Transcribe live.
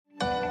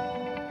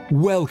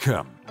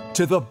Welcome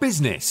to the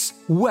Business,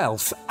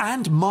 Wealth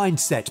and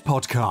Mindset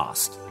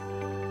Podcast.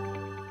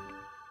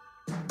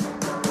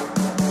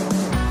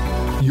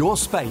 Your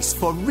space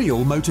for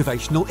real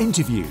motivational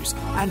interviews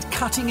and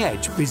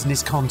cutting-edge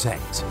business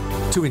content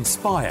to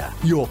inspire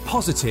your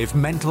positive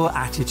mental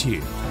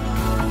attitude.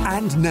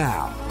 And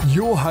now,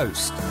 your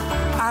host,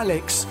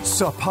 Alex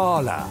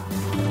Sapala.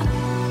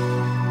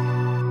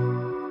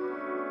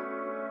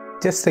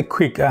 Just a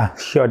quick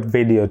short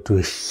video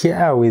to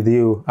share with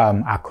you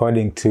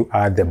according to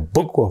the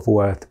Book of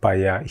Wealth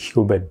by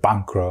Hubert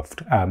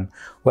Bancroft,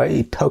 where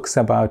he talks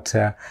about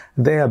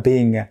there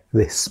being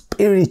the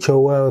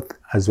spiritual wealth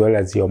as well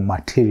as your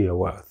material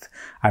wealth.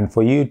 And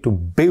for you to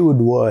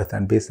build wealth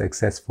and be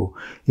successful,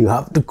 you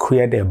have to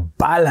create a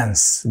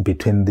balance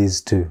between these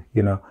two.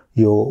 You know,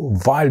 your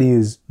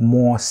values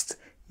most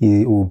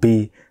will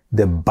be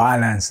the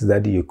balance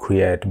that you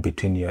create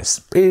between your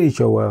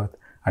spiritual wealth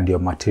and your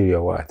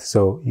material worth.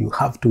 So you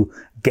have to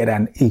get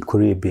an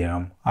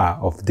equilibrium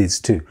of these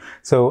two.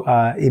 So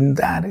in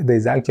that,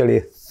 there's actually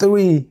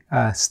three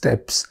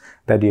steps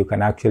that you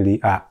can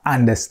actually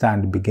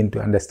begin to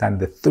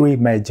understand the three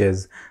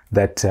measures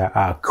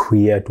that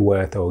create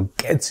wealth or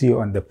gets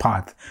you on the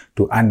path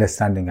to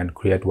understanding and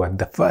create wealth.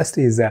 The first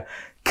is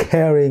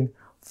caring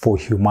for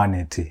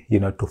humanity,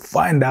 to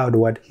find out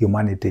what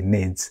humanity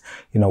needs,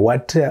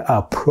 what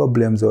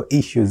problems or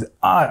issues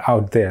are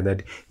out there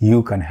that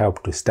you can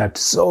help to start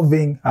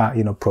solving,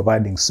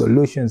 providing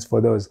solutions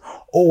for those,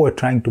 or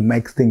trying to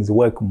make things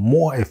work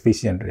more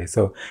efficiently.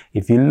 So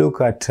if you look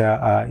at,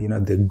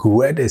 the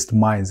greatest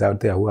minds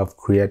out there who have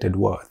created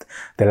wealth,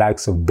 the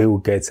likes of Bill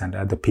Gates and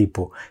other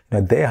people,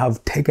 they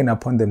have taken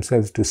upon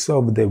themselves to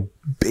solve the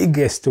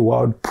biggest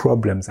world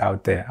problems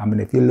out there. I mean,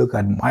 if you look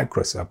at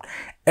Microsoft,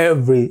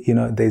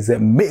 there's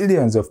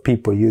millions of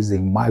people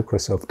using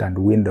Microsoft and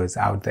Windows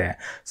out there.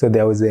 So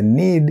there was a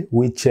need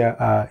which,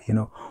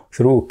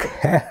 through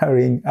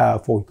caring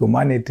for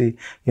humanity,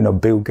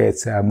 Bill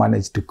Gates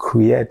managed to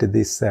create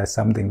this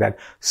something that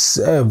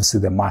serves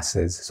the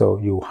masses. So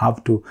you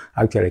have to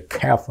actually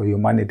care for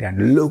humanity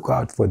and look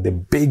out for the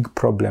big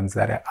problems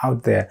that are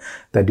out there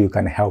that you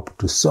can help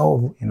to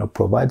solve,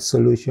 provide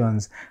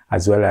solutions,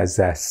 as well as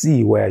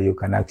see where you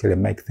can actually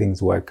make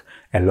things work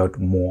a lot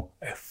more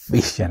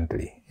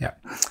efficiently. Yeah.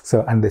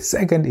 So, and the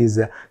second is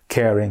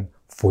caring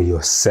for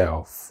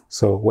yourself.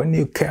 So when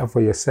you care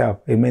for yourself,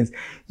 it means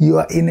you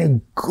are in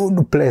a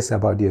good place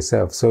about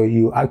yourself. So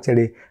you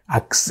actually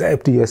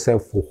accept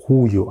yourself for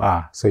who you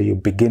are. So you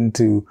begin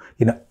to,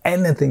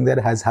 anything that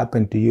has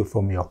happened to you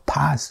from your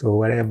past or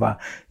whatever,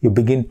 you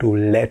begin to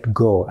let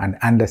go and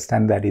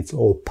understand that it's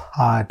all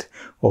part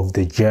of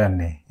the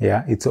journey.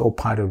 Yeah, it's all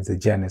part of the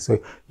journey.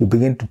 So you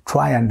begin to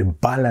try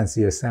and balance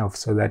yourself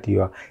so that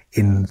you are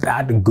in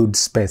that good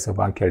space of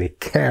actually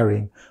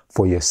caring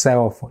for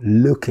yourself,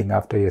 looking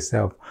after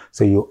yourself,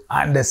 so you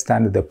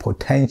understand the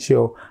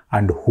potential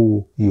and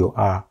who you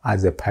are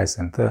as a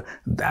person. So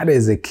that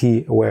is a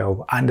key way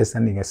of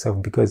understanding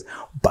yourself, because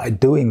by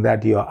doing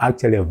that, you are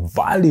actually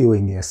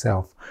valuing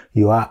yourself.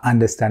 You are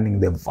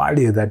understanding the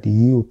value that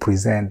you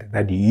present,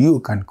 that you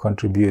can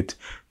contribute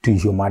to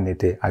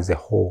humanity as a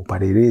whole.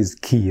 But it is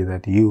key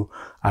that you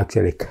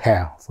actually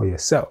care for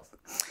yourself.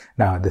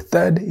 Now, the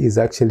third is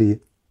actually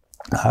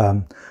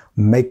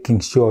making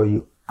sure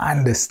you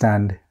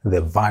understand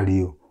the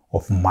value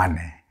of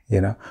money,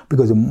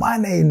 because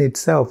money in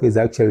itself is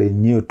actually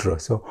neutral.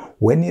 So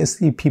when you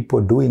see people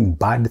doing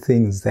bad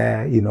things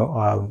there,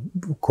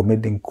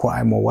 committing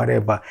crime or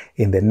whatever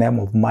in the name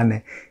of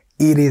money,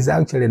 it is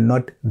actually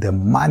not the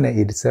money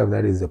itself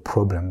that is the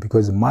problem,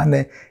 because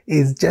money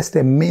is just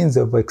a means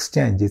of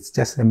exchange. It's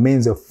just a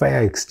means of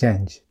fair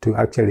exchange to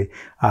actually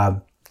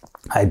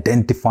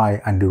identify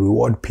and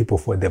reward people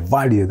for the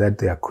value that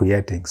they are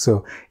creating.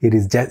 So it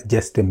is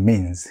just a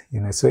means,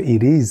 so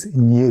it is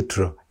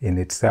neutral in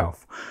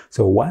itself.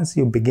 So once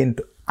you begin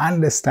to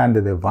understand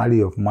the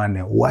value of money,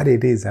 what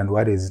it is and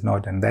what is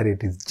not, and that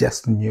it is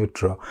just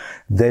neutral,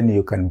 then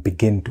you can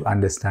begin to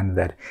understand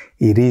that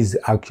it is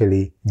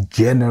actually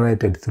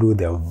generated through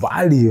the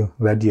value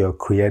that you're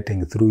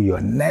creating, through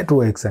your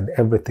networks and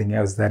everything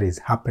else that is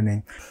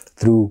happening,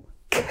 through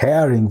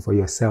caring for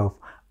yourself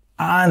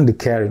and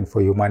caring for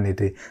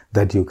humanity,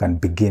 that you can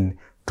begin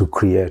to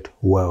create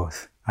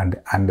wealth and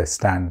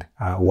understand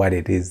what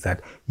it is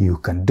that you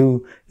can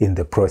do in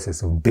the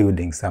process of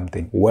building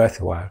something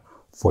worthwhile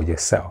for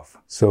yourself.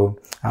 So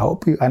I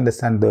hope you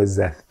understand those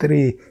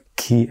three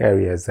key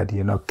areas that,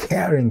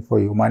 caring for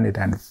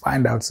humanity and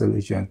find out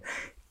solutions,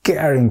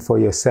 caring for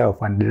yourself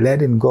and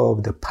letting go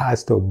of the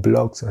past or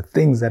blocks or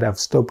things that have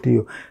stopped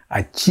you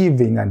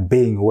achieving and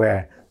being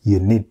where you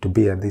need to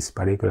be at this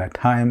particular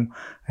time,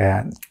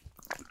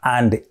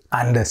 and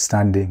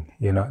understanding,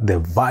 the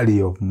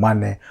value of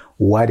money,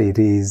 what it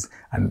is,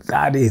 and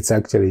that it's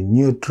actually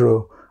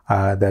neutral,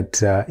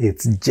 that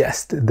it's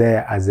just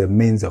there as a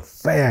means of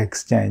fair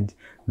exchange.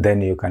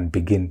 Then you can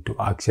begin to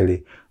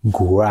actually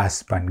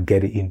grasp and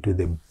get into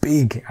the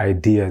big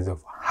ideas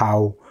of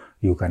how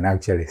you can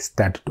actually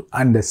start to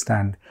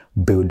understand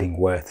building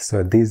worth.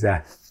 So these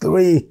are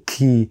 3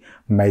 key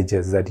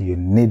measures that you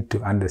need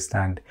to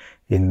understand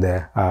in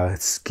the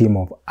scheme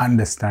of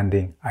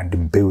understanding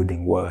and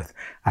building worth.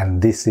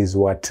 And this is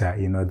what,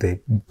 the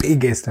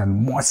biggest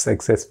and most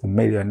successful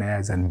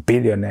millionaires and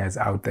billionaires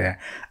out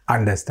there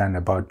understand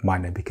about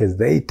money, because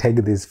they take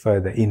this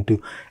further into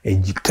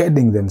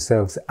educating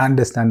themselves,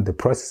 understand the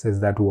processes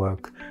that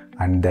work,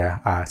 and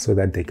so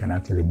that they can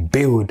actually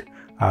build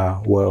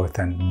wealth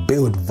and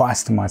build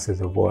vast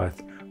masses of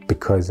wealth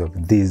because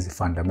of these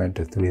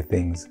fundamental 3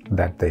 things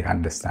that they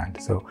understand.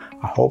 So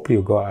I hope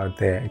you go out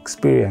there,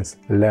 experience,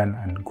 learn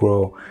and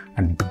grow,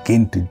 and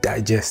begin to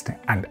digest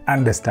and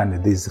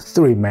understand these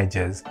 3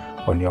 measures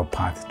on your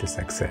path to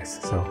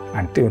success. So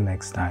until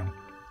next time,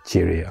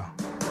 cheerio.